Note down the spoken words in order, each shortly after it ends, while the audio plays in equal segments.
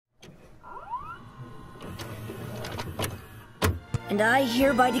and I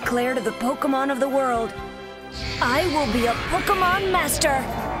hereby declare to the Pokémon of the world, I will be a Pokémon Master!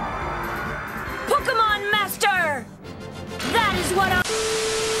 Pokémon Master! That is what I...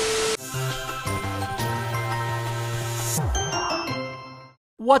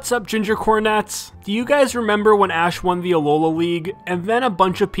 What's up, Ginger Cornets? Do you guys remember when Ash won the Alola League, and then a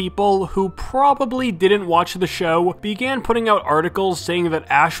bunch of people who probably didn't watch the show began putting out articles saying that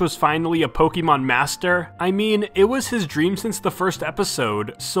Ash was finally a Pokemon Master? I mean, it was his dream since the first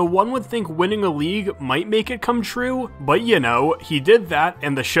episode, so one would think winning a league might make it come true, but you know, he did that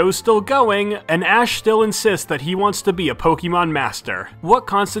and the show's still going, and Ash still insists that he wants to be a Pokemon Master. What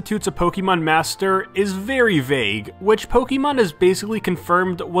constitutes a Pokemon Master is very vague, which Pokemon has basically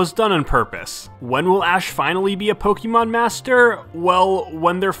confirmed was done on purpose. When will Ash finally be a Pokemon Master? Well,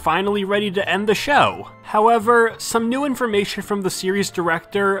 when they're finally ready to end the show. However, some new information from the series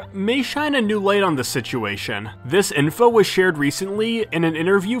director may shine a new light on this situation. This info was shared recently in an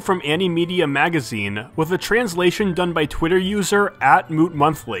interview from Animedia magazine, with a translation done by Twitter user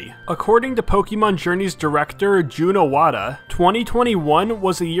 @MootMonthly. According to Pokémon Journeys director Jun Owada, 2021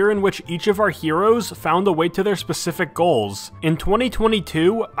 was a year in which each of our heroes found a way to their specific goals. In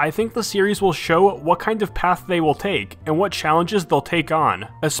 2022, I think the series will show what kind of path they will take, and what challenges they'll take on.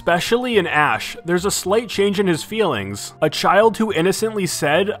 Especially in Ash, there's a slight change in his feelings. A child who innocently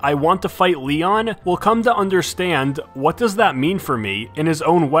said, "I want to fight Leon," will come to understand, what does that mean for me, in his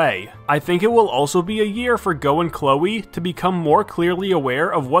own way. I think it will also be a year for Go and Chloe to become more clearly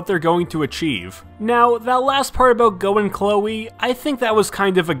aware of what they're going to achieve. Now, that last part about Go and Chloe, I think that was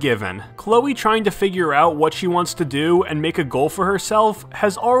kind of a given. Chloe trying to figure out what she wants to do and make a goal for herself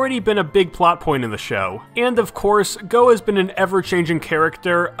has already been a big plot point in the show. And of course, Go has been an ever-changing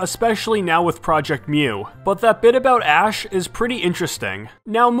character, especially now with Project Mew. But that bit about Ash is pretty interesting.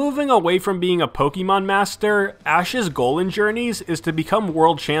 Now, moving away from being a Pokemon Master, Ash's goal in Journeys is to become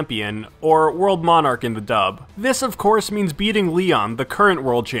World Champion, or World Monarch in the dub. This of course means beating Leon, the current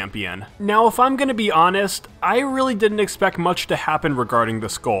World Champion. Now, if I'm gonna be honest, I really didn't expect much to happen regarding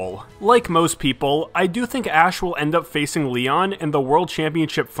this goal. Like most people, I do think Ash will end up facing Leon in the World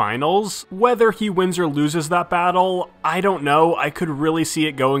Championship Finals. Whether he wins or loses that battle, I don't know, I could really see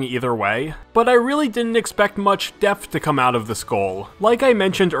it going either way. But I really didn't expect much depth to come out of this goal. Like I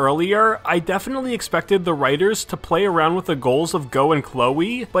mentioned earlier, I definitely expected the writers to play around with the goals of Go and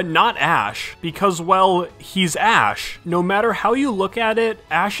Chloe, but not Ash, because, well, he's Ash. No matter how you look at it,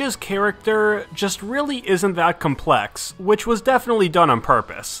 Ash's character just really isn't that complex, which was definitely done on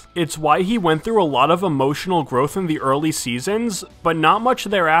purpose. It's why he went through a lot of emotional growth in the early seasons, but not much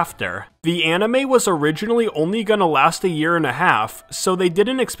thereafter. The anime was originally only gonna last a year and a half, so they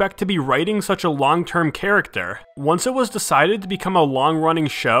didn't expect to be writing such a long-term character. Once it was decided to become a long-running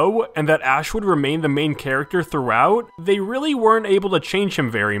show, and that Ash would remain the main character throughout, they really weren't able to change him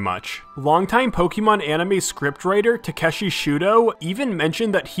very much. Longtime Pokemon anime scriptwriter Takeshi Shudo even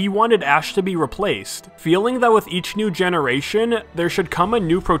mentioned that he wanted Ash to be replaced, feeling that with each new generation, there should come a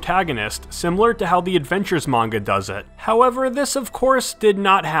new protagonist, similar to how the Adventures manga does it. However, this of course did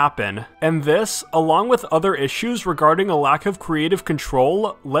not happen. And this, along with other issues regarding a lack of creative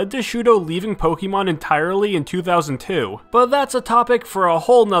control, led to Shudo leaving Pokemon entirely in 2002. But that's a topic for a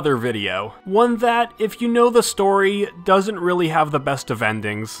whole nother video. One that, if you know the story, doesn't really have the best of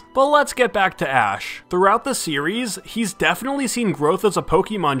endings. But let's get back to Ash. Throughout the series, he's definitely seen growth as a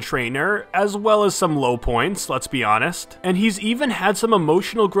Pokemon trainer, as well as some low points, let's be honest. And he's even had some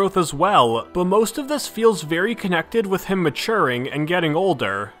emotional growth as well, but most of this feels very connected with him maturing and getting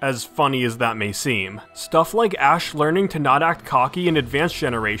older, as funny as that may seem. Stuff like Ash learning to not act cocky in Advanced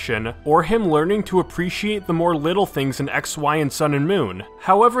Generation, or him learning to appreciate the more little things in X, Y, and Sun and Moon.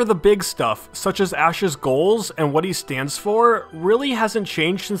 However, the big stuff, such as Ash's goals and what he stands for, really hasn't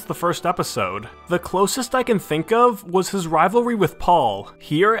changed since the first episode. The closest I can think of was his rivalry with Paul.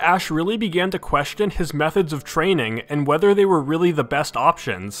 Here, Ash really began to question his methods of training and whether they were really the best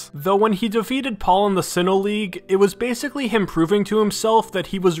options. Though when he defeated Paul in the Sinnoh League, it was basically him proving to himself that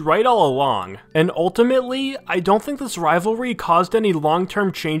he was right all along. And ultimately, I don't think this rivalry caused any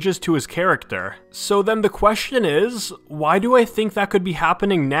long-term changes to his character. So then the question is, why do I think that could be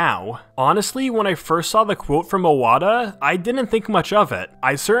happening now? Honestly, when I first saw the quote from Owada, I didn't think much of it.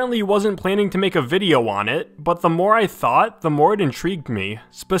 I certainly wasn't planning to make a video on it, but the more I thought, the more it intrigued me.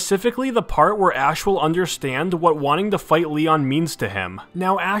 Specifically the part where Ash will understand what wanting to fight Leon means to him.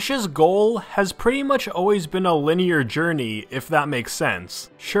 Now, Ash's goal has pretty much always been a linear journey, if that makes sense.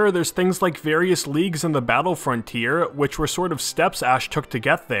 Sure, there's there's things like various leagues in the battle frontier, which were sort of steps Ash took to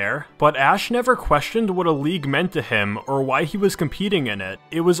get there, but Ash never questioned what a league meant to him or why he was competing in it.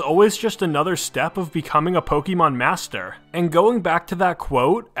 It was always just another step of becoming a Pokémon Master. And going back to that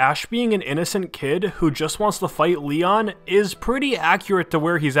quote, Ash being an innocent kid who just wants to fight Leon is pretty accurate to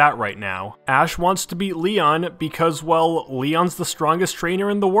where he's at right now. Ash wants to beat Leon because, well, Leon's the strongest trainer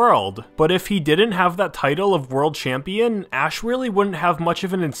in the world. But if he didn't have that title of world champion, Ash really wouldn't have much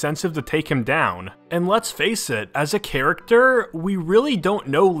of an incentive to take him down. And let's face it, as a character, we really don't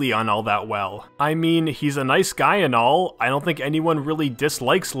know Leon all that well. I mean, he's a nice guy and all, I don't think anyone really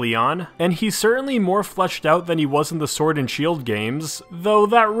dislikes Leon, and he's certainly more fleshed out than he was in the Sword and Shield games, though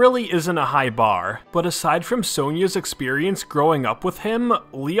that really isn't a high bar. But aside from Sonia's experience growing up with him,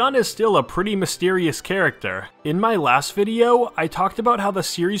 Leon is still a pretty mysterious character. In my last video, I talked about how the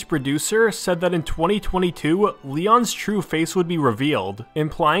series producer said that in 2022, Leon's true face would be revealed,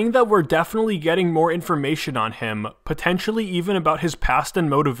 implying that we're definitely getting more information on him, potentially even about his past and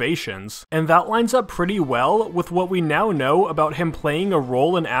motivations. And that lines up pretty well with what we now know about him playing a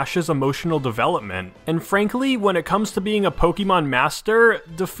role in Ash's emotional development. And frankly, when it comes to being a Pokémon Master,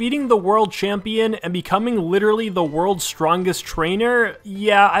 defeating the world champion and becoming literally the world's strongest trainer,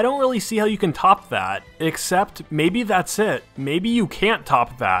 yeah, I don't really see how you can top that. Except, maybe that's it. Maybe you can't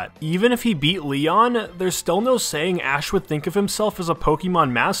top that. Even if he beat Leon, there's still no saying Ash would think of himself as a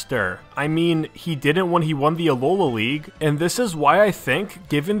Pokémon Master. I mean, he didn't when he won the Alola League, and this is why I think,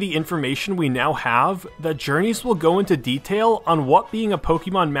 given the information we now have, that Journeys will go into detail on what being a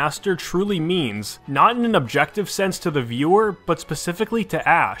Pokémon Master truly means, not in an objective sense to the viewer, but specifically to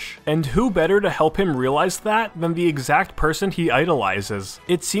Ash. And who better to help him realize that than the exact person he idolizes?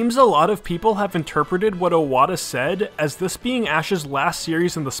 It seems a lot of people have interpreted what Owada said as this being Ash's last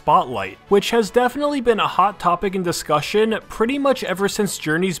series in the spotlight, which has definitely been a hot topic in discussion pretty much ever since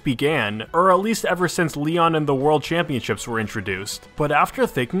Journeys began, or at least ever since Leon and the World Championships were introduced. But after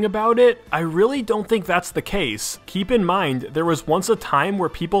thinking about it, I really don't think that's the case. Keep in mind, there was once a time where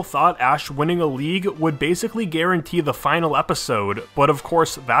people thought Ash winning a league would basically guarantee the final episode, but of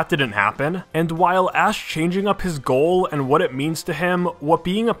course that didn't happen. And while Ash changing up his goal and what it means to him, what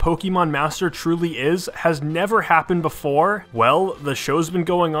being a Pokémon Master truly is, has never happened before, well, the show's been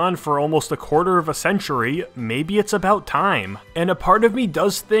going on for almost a quarter of a century, maybe it's about time. And a part of me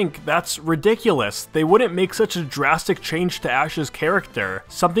does think that's ridiculous. They wouldn't make such a drastic change to Ash's character,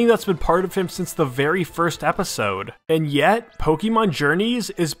 something that's been part of him since the very first episode. And yet, Pokémon Journeys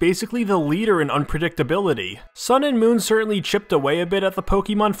is basically the leader in unpredictability. Sun and Moon certainly chipped away a bit at the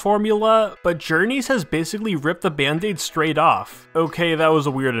Pokémon formula, but Journeys has basically ripped the band-aid straight off. Okay, that was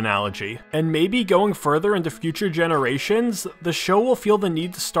a weird analogy. And maybe going further into future generations, the show will feel the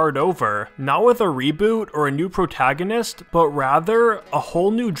need to start over, not with a reboot or a new protagonist, but rather a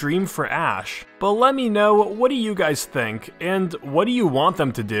whole new dream for Ash. But let me know, what do you guys think, and what do you want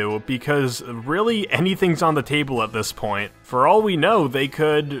them to do, because really anything's on the table at this point. For all we know, they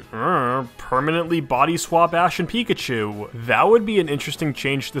could permanently body swap Ash and Pikachu. That would be an interesting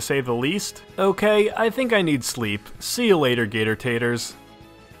change to say the least. Okay, I think I need sleep. See you later, Gator Taters.